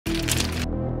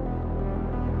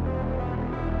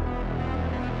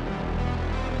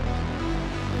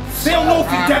don't know if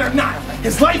he's dead or not.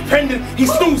 His life pending,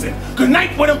 he's snoozing. Good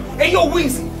night with him. Hey, yo,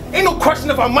 Weezy. Ain't no question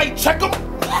if I might check him.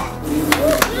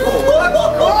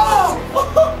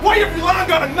 Why every line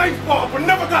got a knife ball, but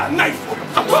never got a knife for him?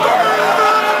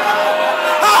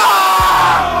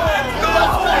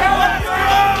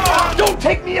 Don't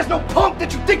take me as no punk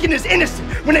that you thinking is innocent.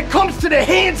 When it comes to the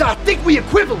hands, I think we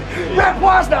equivalent.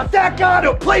 Rap-wise, not that guy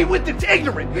to play with it's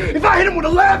ignorant. If I hit him with a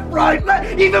left, right,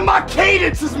 left, even my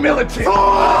cadence is militant. Round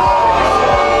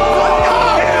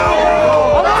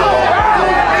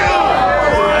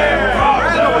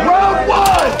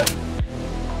one!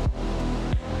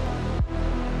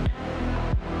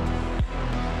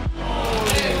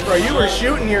 Bro, you were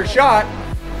shooting your shot,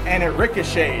 and it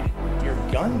ricocheted. Your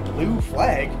gun blew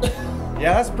flag?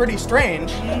 Yeah, that's pretty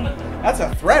strange. That's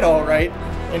a threat, all right,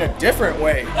 in a different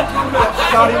way.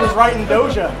 Thought he was writing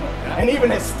Doja, and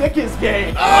even his stick is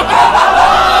gay.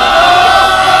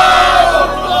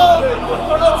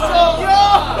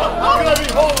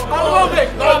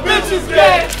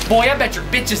 Boy, I bet your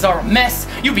bitches are a mess.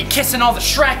 You be kissing all the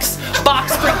Shreks.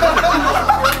 Box spring.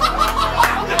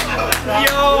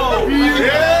 Yo!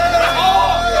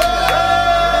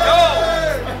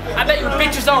 I bet your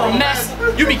bitches are a mess.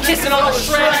 You be kissing all the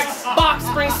Shreks. Box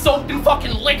springs soaked in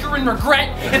fucking liquor and regret.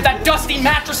 If that dusty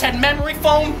mattress had memory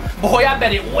foam, boy, I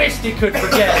bet it wished it could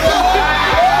forget.